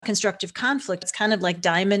constructive conflict, it's kind of like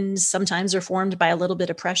diamonds sometimes are formed by a little bit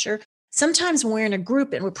of pressure. Sometimes when we're in a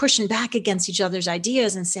group and we're pushing back against each other's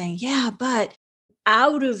ideas and saying, yeah, but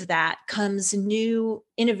out of that comes new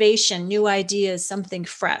innovation, new ideas, something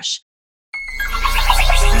fresh.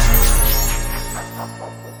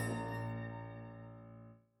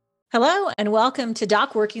 Hello, and welcome to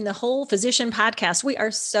Doc Working, the Whole Physician Podcast. We are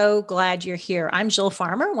so glad you're here. I'm Jill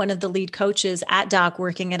Farmer, one of the lead coaches at Doc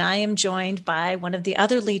Working, and I am joined by one of the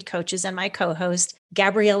other lead coaches and my co-host,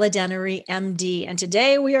 Gabriella Dennery, MD. And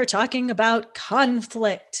today we are talking about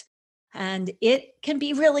conflict. And it can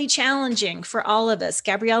be really challenging for all of us.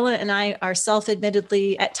 Gabriella and I are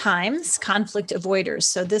self-admittedly, at times, conflict avoiders.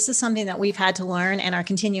 So this is something that we've had to learn and are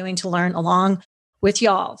continuing to learn along with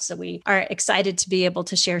y'all. So we are excited to be able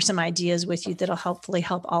to share some ideas with you that'll hopefully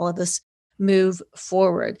help all of us move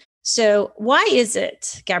forward. So why is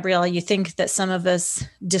it, Gabriella, you think that some of us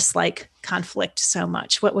dislike conflict so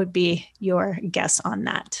much? What would be your guess on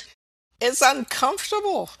that? It's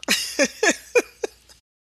uncomfortable.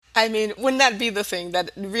 I mean, wouldn't that be the thing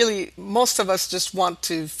that really most of us just want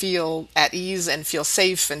to feel at ease and feel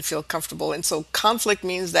safe and feel comfortable? And so conflict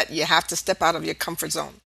means that you have to step out of your comfort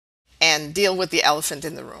zone and deal with the elephant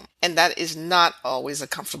in the room. And that is not always a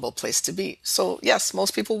comfortable place to be. So yes,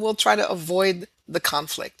 most people will try to avoid the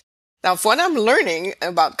conflict. Now, what I'm learning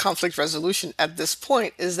about conflict resolution at this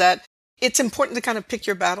point is that it's important to kind of pick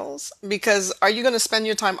your battles, because are you going to spend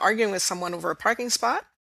your time arguing with someone over a parking spot?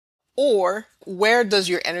 Or where does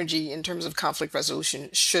your energy in terms of conflict resolution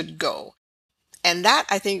should go? And that,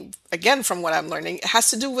 I think, again, from what I'm learning, it has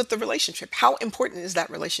to do with the relationship. How important is that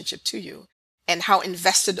relationship to you? And how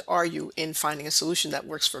invested are you in finding a solution that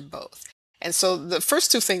works for both? And so the first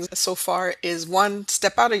two things so far is, one,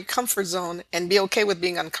 step out of your comfort zone and be okay with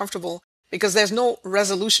being uncomfortable, because there's no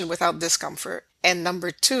resolution without discomfort. And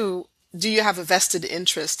number two, do you have a vested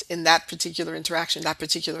interest in that particular interaction, that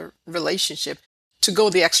particular relationship, to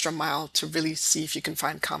go the extra mile to really see if you can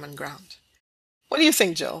find common ground? What do you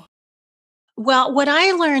think, Jill? Well, what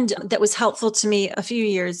I learned that was helpful to me a few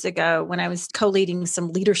years ago when I was co-leading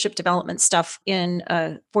some leadership development stuff in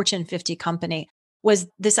a Fortune 50 company was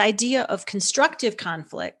this idea of constructive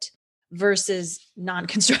conflict versus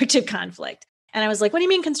non-constructive conflict. And I was like, what do you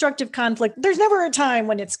mean constructive conflict? There's never a time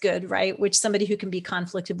when it's good, right? Which somebody who can be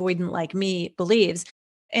conflict avoidant like me believes.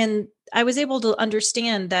 And I was able to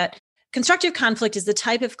understand that constructive conflict is the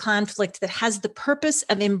type of conflict that has the purpose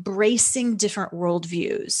of embracing different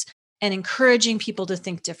worldviews and encouraging people to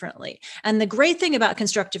think differently. And the great thing about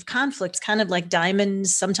constructive conflict, kind of like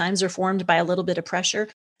diamonds sometimes are formed by a little bit of pressure.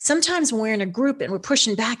 Sometimes when we're in a group and we're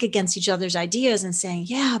pushing back against each other's ideas and saying,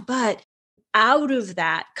 yeah, but out of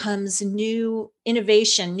that comes new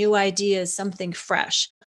innovation, new ideas, something fresh.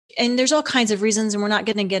 And there's all kinds of reasons, and we're not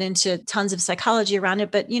going to get into tons of psychology around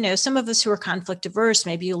it. But, some of us who are conflict averse,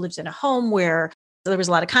 maybe you lived in a home where there was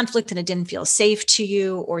a lot of conflict and it didn't feel safe to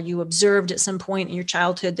you, or you observed at some point in your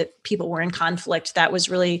childhood that people were in conflict. That was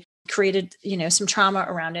really created, some trauma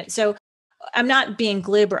around it. So I'm not being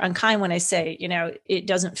glib or unkind when I say, it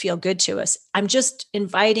doesn't feel good to us. I'm just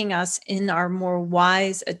inviting us in our more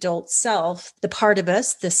wise adult self, the part of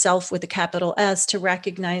us, the self with a capital S, to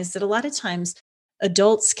recognize that a lot of times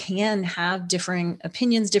adults can have differing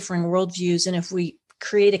opinions, differing worldviews. And if we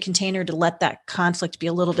create a container to let that conflict be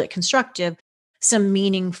a little bit constructive, some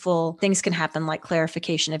meaningful things can happen, like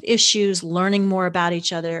clarification of issues, learning more about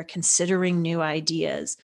each other, considering new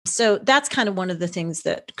ideas. So that's kind of one of the things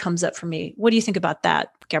that comes up for me. What do you think about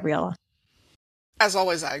that, Gabriella? As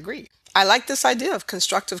always, I agree. I like this idea of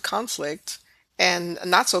constructive conflict and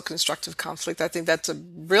not so constructive conflict. I think that's a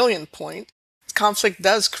brilliant point. Conflict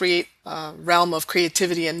does create a realm of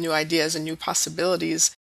creativity and new ideas and new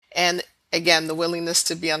possibilities. And again, the willingness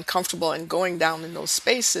to be uncomfortable and going down in those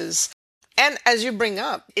spaces. And as you bring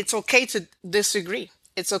up, it's okay to disagree.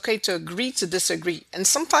 It's okay to agree to disagree. And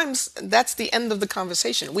sometimes that's the end of the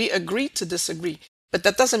conversation. We agree to disagree, but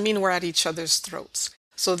that doesn't mean we're at each other's throats.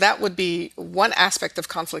 So that would be one aspect of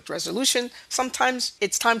conflict resolution. Sometimes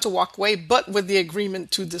it's time to walk away, but with the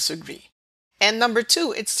agreement to disagree. And number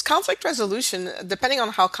two, it's conflict resolution, depending on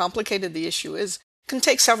how complicated the issue is, can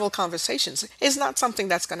take several conversations. It's not something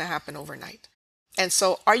that's going to happen overnight. And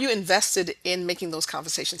so are you invested in making those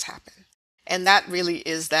conversations happen? And that really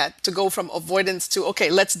is that, to go from avoidance to, okay,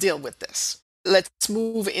 let's deal with this. Let's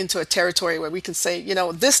move into a territory where we can say,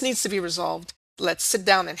 this needs to be resolved. Let's sit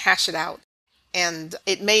down and hash it out. And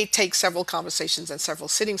it may take several conversations and several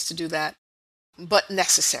sittings to do that, but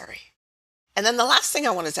necessary. And then the last thing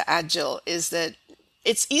I wanted to add, Jill, is that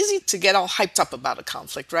it's easy to get all hyped up about a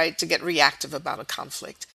conflict, right? To get reactive about a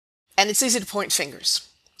conflict. And it's easy to point fingers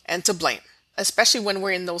and to blame. especially when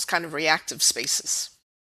we're in those kind of reactive spaces.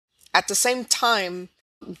 At the same time,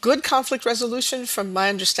 good conflict resolution, from my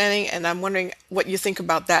understanding, and I'm wondering what you think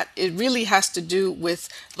about that, it really has to do with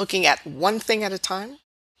looking at one thing at a time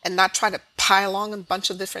and not try to pile on a bunch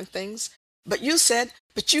of different things. But you said,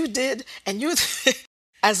 but you did, and you,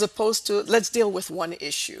 as opposed to let's deal with one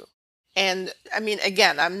issue. And I mean,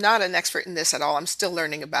 again, I'm not an expert in this at all. I'm still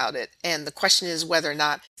learning about it. And the question is whether or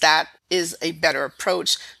not that is a better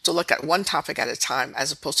approach, to look at one topic at a time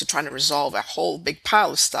as opposed to trying to resolve a whole big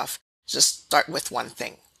pile of stuff. Just start with one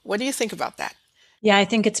thing. What do you think about that? Yeah, I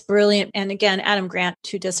think it's brilliant. And again, Adam Grant,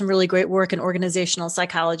 who does some really great work in organizational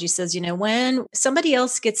psychology, says, when somebody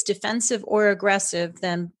else gets defensive or aggressive,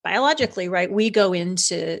 then biologically, right, we go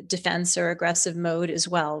into defense or aggressive mode as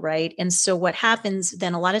well, right? And so what happens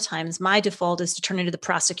then, a lot of times, my default is to turn into the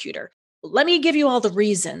prosecutor. Let me give you all the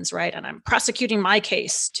reasons, right? And I'm prosecuting my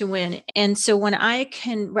case to win. And so when I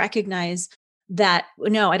can recognize that,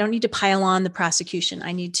 no, I don't need to pile on the prosecution.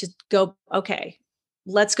 I need to go, okay,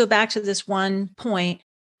 let's go back to this one point.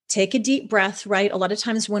 Take a deep breath, right? A lot of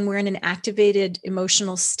times when we're in an activated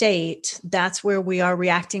emotional state, that's where we are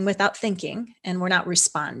reacting without thinking and we're not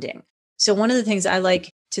responding. So one of the things I like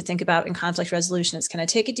to think about in conflict resolution is, can I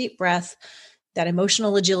take a deep breath? That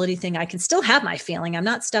emotional agility thing, I can still have my feeling. I'm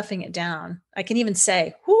not stuffing it down. I can even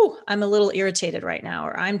say, whew, I'm a little irritated right now,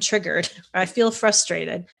 or I'm triggered, or I feel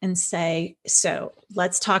frustrated, and say, so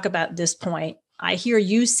let's talk about this point. I hear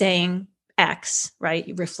you saying X, right?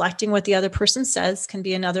 Reflecting what the other person says can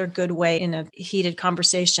be another good way in a heated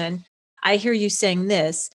conversation. I hear you saying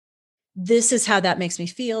this. This is how that makes me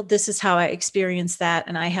feel. This is how I experience that.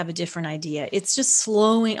 And I have a different idea. It's just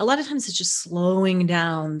slowing. A lot of times it's just slowing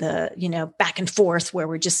down the, back and forth where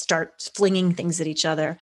we just start flinging things at each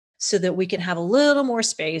other so that we can have a little more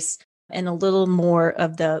space and a little more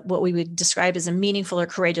of what we would describe as a meaningful or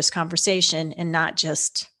courageous conversation, and not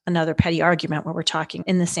just another petty argument where we're talking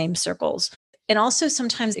in the same circles. And also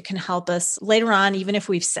sometimes it can help us later on, even if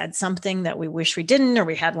we've said something that we wish we didn't, or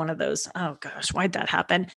we had one of those, oh gosh, why'd that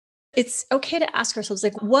happen? It's okay to ask ourselves,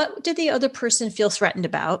 like, what did the other person feel threatened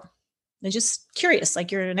about? And just curious,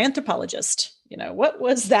 like you're an anthropologist, what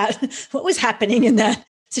was that? What was happening in that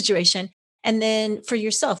situation? And then for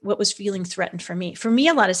yourself, what was feeling threatened for me? For me,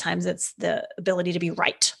 a lot of times it's the ability to be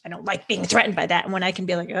right. I don't like being threatened by that. And when I can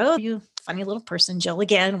be like, oh, you funny little person, Jill,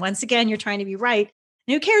 once again, you're trying to be right.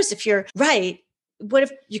 And who cares if you're right? What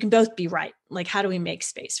if you can both be right? Like, how do we make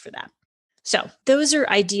space for that? So those are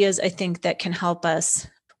ideas, I think, that can help us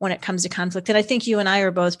when it comes to conflict. And I think you and I are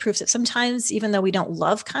both proof that sometimes, even though we don't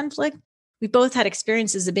love conflict, we both had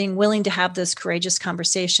experiences of being willing to have those courageous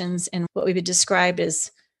conversations, and what we would describe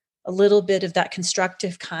as a little bit of that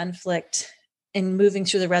constructive conflict and moving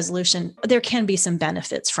through the resolution. There can be some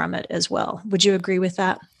benefits from it as well. Would you agree with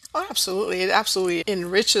that? Oh, absolutely. It absolutely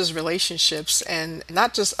enriches relationships, and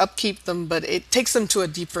not just upkeep them, but it takes them to a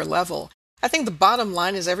deeper level. I think the bottom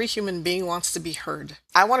line is every human being wants to be heard.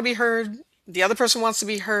 I want to be heard. The other person wants to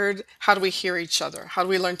be heard. How do we hear each other? How do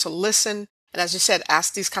we learn to listen? And as you said,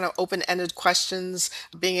 ask these kind of open-ended questions,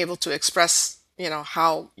 being able to express,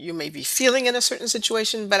 how you may be feeling in a certain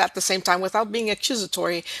situation, but at the same time, without being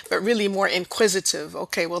accusatory, but really more inquisitive.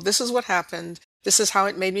 Okay, well, this is what happened. This is how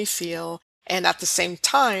it made me feel. And at the same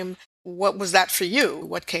time, what was that for you?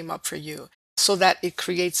 What came up for you? So that it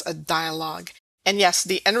creates a dialogue. And yes,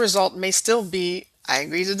 the end result may still be, I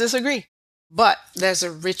agree to disagree, but there's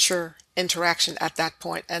a richer interaction at that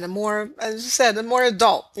point, and a more, as you said, a more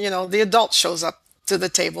adult, the adult shows up to the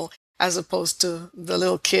table as opposed to the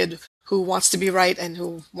little kid who wants to be right and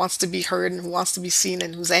who wants to be heard and who wants to be seen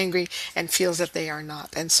and who's angry and feels that they are not.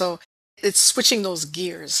 And so it's switching those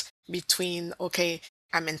gears between, okay,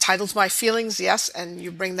 I'm entitled to my feelings, yes, and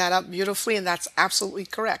you bring that up beautifully, and that's absolutely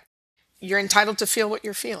correct. You're entitled to feel what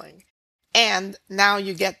you're feeling. And now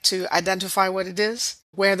you get to identify what it is,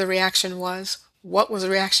 where the reaction was, what was the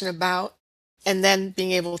reaction about, and then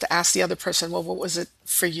being able to ask the other person, well, what was it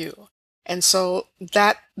for you? And so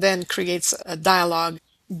that then creates a dialogue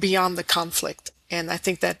beyond the conflict. And I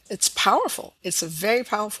think that it's powerful. It's a very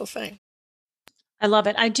powerful thing. I love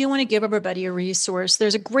it. I do want to give everybody a resource.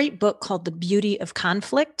 There's a great book called The Beauty of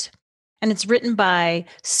Conflict, and it's written by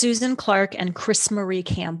Susan Clark and Chris Marie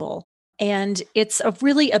Campbell. And it's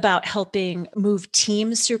really about helping move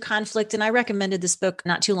teams through conflict. And I recommended this book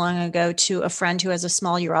not too long ago to a friend who has a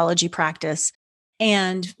small urology practice.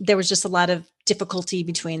 And there was just a lot of difficulty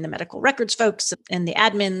between the medical records folks and the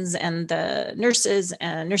admins and the nurses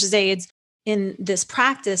and nurses' aides in this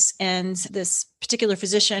practice. And this particular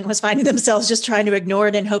physician was finding themselves just trying to ignore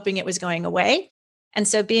it and hoping it was going away. And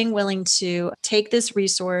so being willing to take this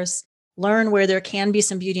resource learn where there can be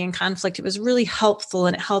some beauty in conflict. It was really helpful,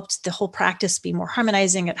 and it helped the whole practice be more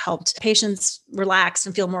harmonizing. It helped patients relax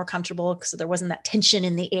and feel more comfortable because there wasn't that tension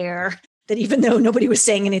in the air that even though nobody was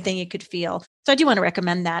saying anything, you could feel. So I do want to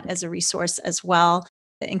recommend that as a resource as well,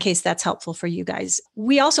 in case that's helpful for you guys.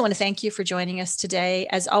 We also want to thank you for joining us today.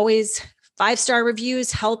 As always, 5-star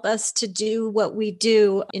reviews help us to do what we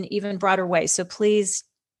do in even broader ways. So please,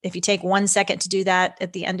 if you take 1 second to do that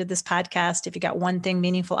at the end of this podcast, if you got one thing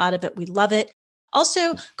meaningful out of it, we love it.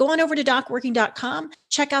 Also, go on over to docworking.com,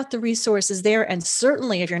 check out the resources there. And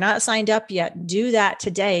certainly, if you're not signed up yet, do that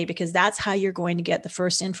today, because that's how you're going to get the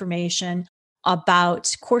first information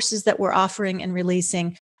about courses that we're offering and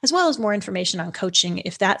releasing, as well as more information on coaching,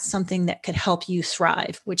 if that's something that could help you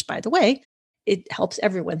thrive, which, by the way, it helps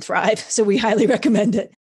everyone thrive. So we highly recommend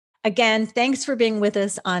it. Again, thanks for being with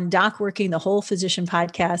us on Doc Working, the Whole Physician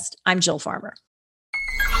Podcast. I'm Jill Farmer.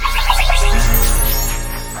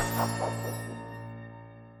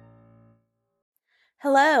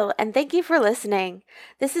 Hello, and thank you for listening.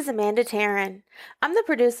 This is Amanda Taryn. I'm the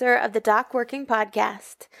producer of the Doc Working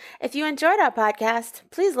Podcast. If you enjoyed our podcast,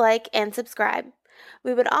 please like and subscribe.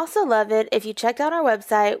 We would also love it if you checked out our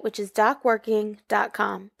website, which is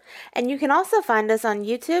docworking.com. And you can also find us on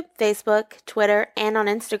YouTube, Facebook, Twitter, and on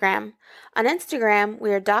Instagram. On Instagram,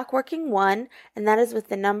 we are DocWorking1, and that is with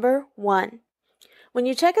the number 1. When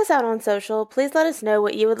you check us out on social, please let us know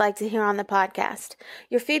what you would like to hear on the podcast.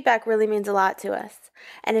 Your feedback really means a lot to us.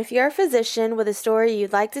 And if you're a physician with a story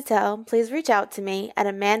you'd like to tell, please reach out to me at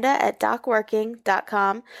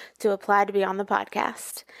amanda@docworking.com to apply to be on the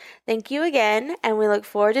podcast. Thank you again, and we look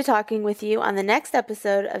forward to talking with you on the next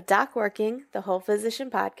episode of Doc Working, the Whole Physician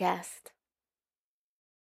Podcast.